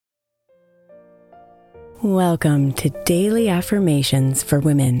Welcome to Daily Affirmations for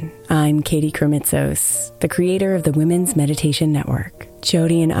Women. I'm Katie Kremitzos, the creator of the Women's Meditation Network.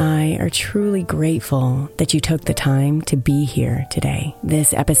 Jody and I are truly grateful that you took the time to be here today.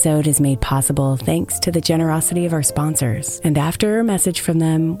 This episode is made possible thanks to the generosity of our sponsors. And after a message from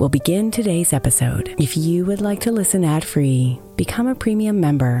them, we'll begin today's episode. If you would like to listen ad-free, become a premium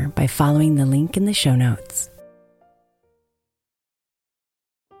member by following the link in the show notes.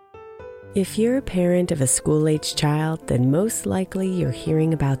 If you're a parent of a school-aged child, then most likely you're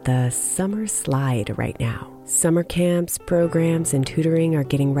hearing about the summer slide right now. Summer camps, programs, and tutoring are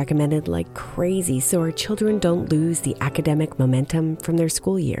getting recommended like crazy so our children don't lose the academic momentum from their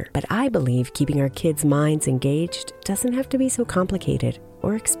school year. But I believe keeping our kids' minds engaged doesn't have to be so complicated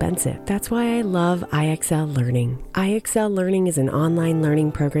or expensive. That's why I love IXL Learning. IXL Learning is an online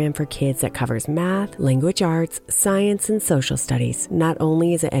learning program for kids that covers math, language arts, science, and social studies. Not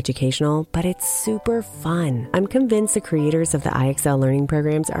only is it educational, but it's super fun. I'm convinced the creators of the IXL Learning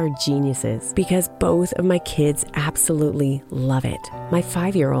programs are geniuses because both of my kids absolutely love it. My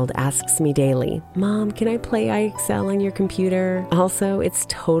 5-year-old asks me daily, "Mom, can I play IXL on your computer?" Also, it's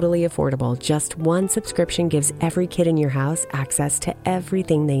totally affordable. Just one subscription gives every kid in your house access to everything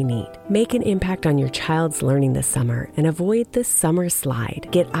they need. Make an impact on your child's learning this summer and avoid the summer slide.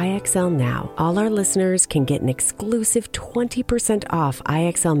 Get IXL now. All our listeners can get an exclusive 20% off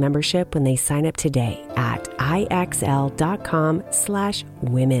IXL membership when they sign up today at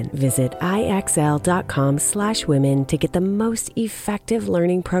IXL.com/women. Visit IXL.com/women to get the most effective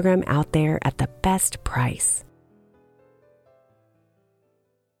learning program out there at the best price.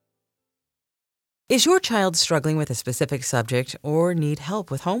 Is your child struggling with a specific subject or need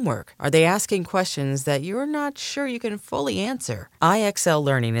help with homework? Are they asking questions that you're not sure you can fully answer? IXL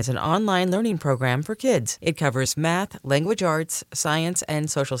Learning is an online learning program for kids. It covers math, language arts, science,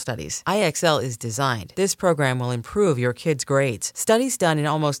 and social studies. IXL is designed. This program will improve your kids' grades. Studies done in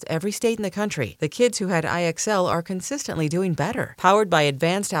almost every state in the country. The kids who had IXL are consistently doing better. Powered by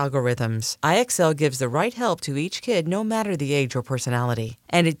advanced algorithms, IXL gives the right help to each kid no matter the age or personality.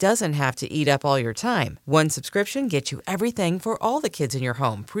 And it doesn't have to eat up all your time. One subscription gets you everything for all the kids in your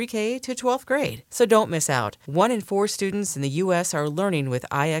home, pre-K to 12th grade. So don't miss out. 1 in 4 students in the U.S. are learning with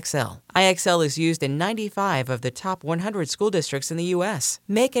IXL. IXL is used in 95 of the top 100 school districts in the U.S.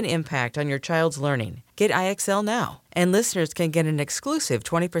 Make an impact on your child's learning. Get IXL now. And listeners can get an exclusive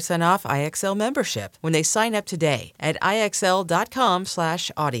 20% off IXL membership when they sign up today at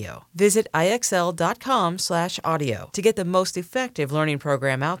IXL.com/audio. Visit IXL.com/audio to get the most effective learning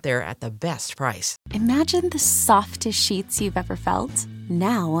program out there at the best price. Imagine the softest sheets you've ever felt.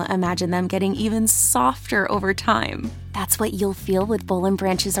 Now imagine them getting even softer over time. That's what you'll feel with Boll &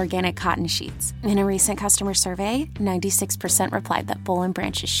 Branch's organic cotton sheets. In a recent customer survey, 96% replied that Boll &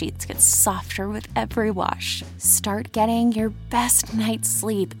 Branch's sheets get softer with every wash. Start getting your best night's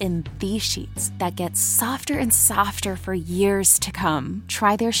sleep in these sheets that get softer and softer for years to come.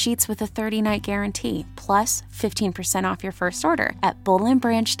 Try their sheets with a 30-night guarantee, plus 15% off your first order at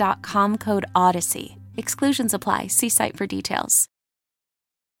bollandbranch.com code Odyssey. Exclusions apply. See site for details.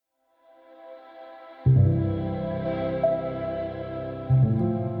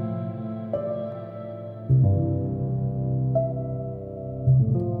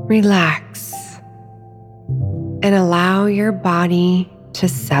 Relax and allow your body to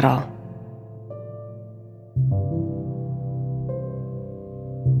settle.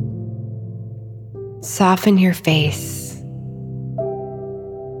 Soften your face.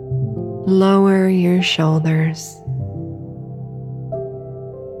 Lower your shoulders.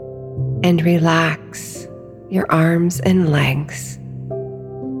 And relax your arms and legs.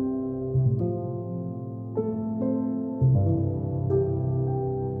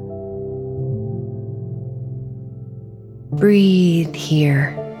 Breathe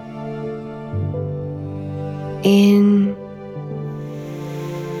here. In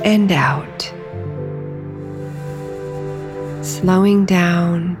and out. Slowing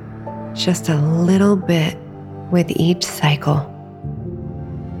down just a little bit with each cycle.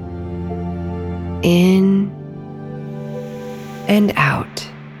 In and out.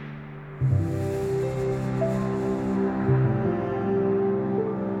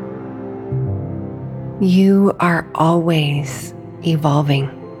 You are always evolving,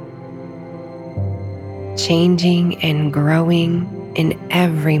 changing and growing in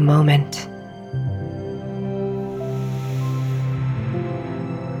every moment.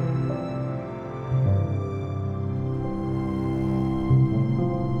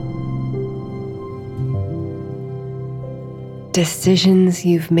 Decisions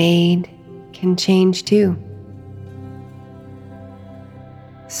you've made can change too.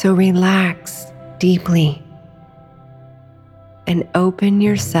 So relax deeply and open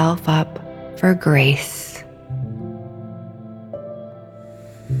yourself up for grace.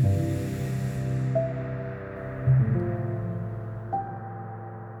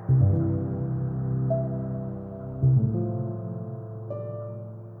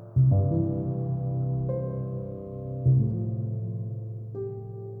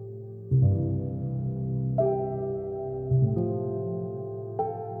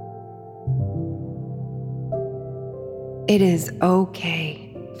 It is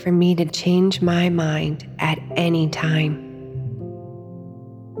okay for me to change my mind at any time.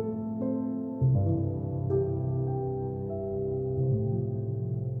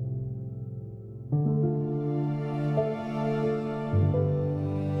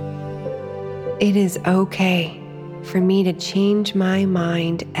 It is okay for me to change my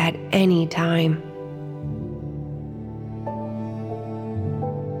mind at any time.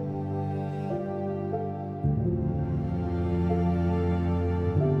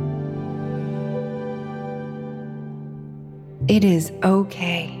 It is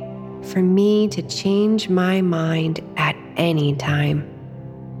okay for me to change my mind at any time.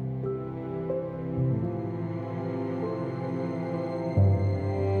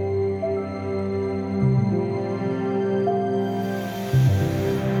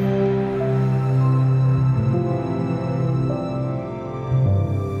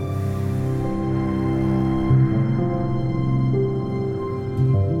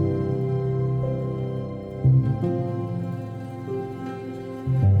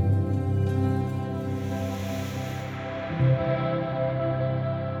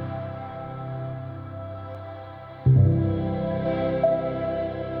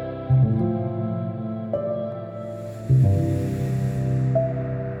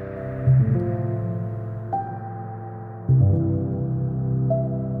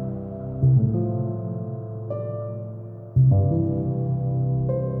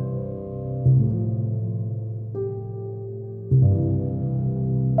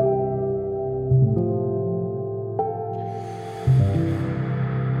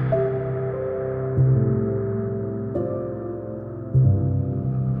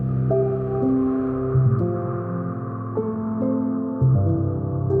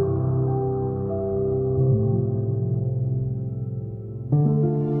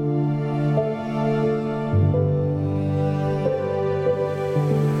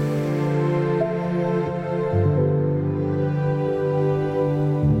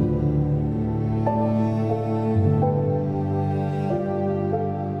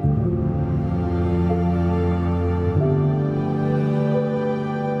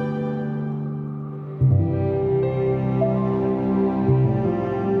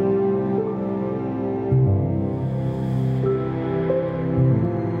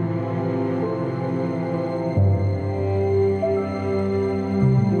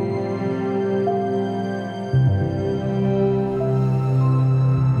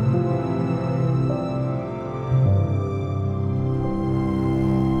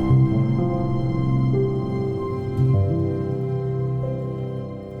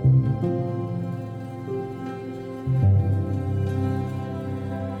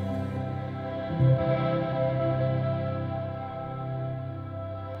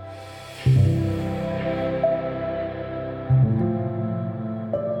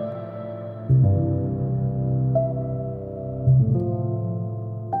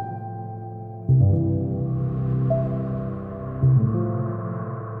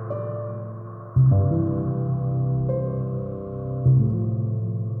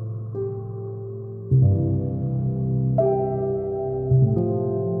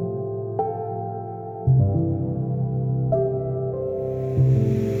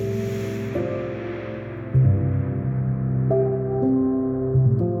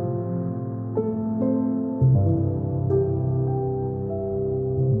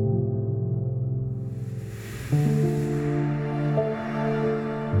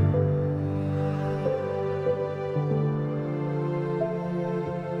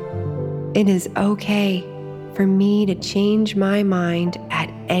 It is okay for me to change my mind at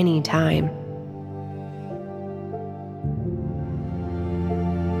any time.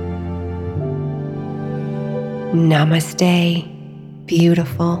 Namaste,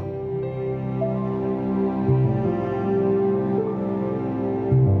 beautiful.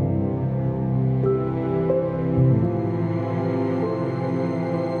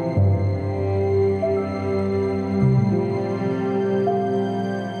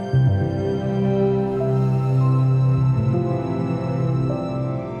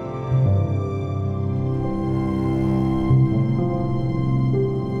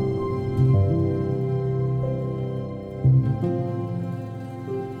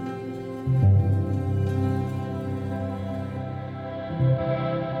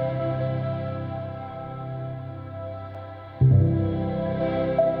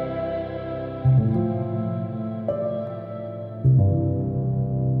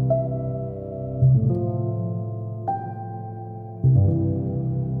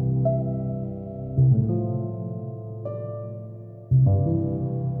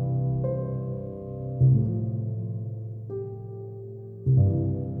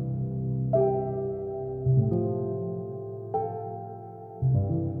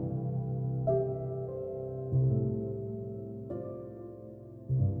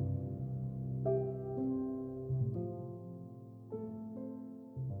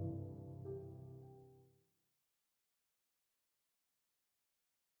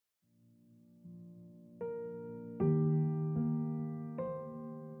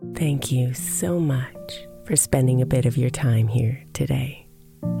 Thank you so much for spending a bit of your time here today.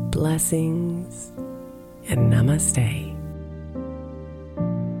 Blessings and namaste.